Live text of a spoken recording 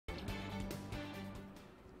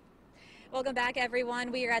Welcome back, everyone.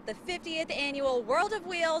 We are at the 50th Annual World of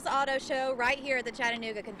Wheels Auto Show right here at the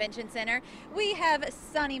Chattanooga Convention Center. We have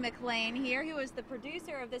Sonny McClain here, who is the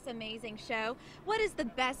producer of this amazing show. What is the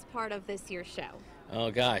best part of this year's show? Oh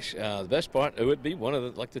gosh, the best part it would be one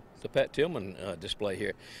of the Pat Tillman display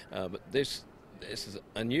here. But this is an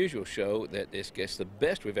unusual show that gets the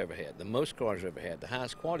best we've ever had, the most cars we've ever had, the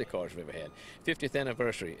highest quality cars we've ever had. 50th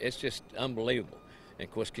anniversary, it's just unbelievable. And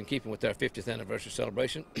of course, in keeping with our 50th anniversary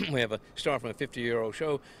celebration, we have a star from a 50-year-old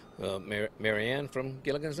show, Mary Ann from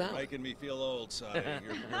Gilligan's Island. You're making me feel old, Sonny.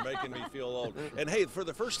 You're making me feel old. And hey, for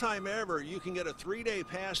the first time ever, you can get a 3-day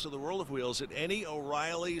pass to the World of Wheels at any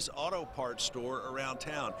O'Reilly's auto parts store around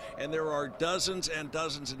town. And there are dozens and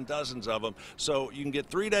dozens and dozens of them. So you can get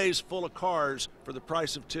 3 days full of cars for the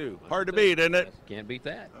price of 2. Hard to beat, isn't it? Can't beat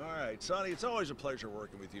that. All right, Sonny, it's always a pleasure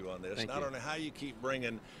working with you on this. Thank I you. don't know how you keep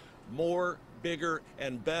bringing more, bigger,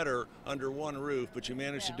 and better under one roof, but you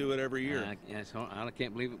manage to do it every year. I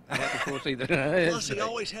can't believe it happened for us either. Plus, he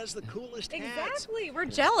always has the coolest hats. Exactly. We're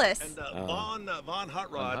jealous. And Von Hot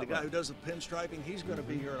Rod, the guy who does the pinstriping, he's going to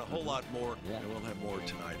be here and a whole lot more. Yeah. And we'll have more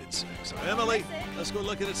tonight at 6. So, Emily, let's go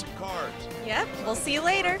look at some cars. Yep. We'll see you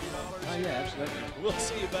later. Oh, yeah, absolutely. We'll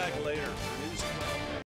see you back later. News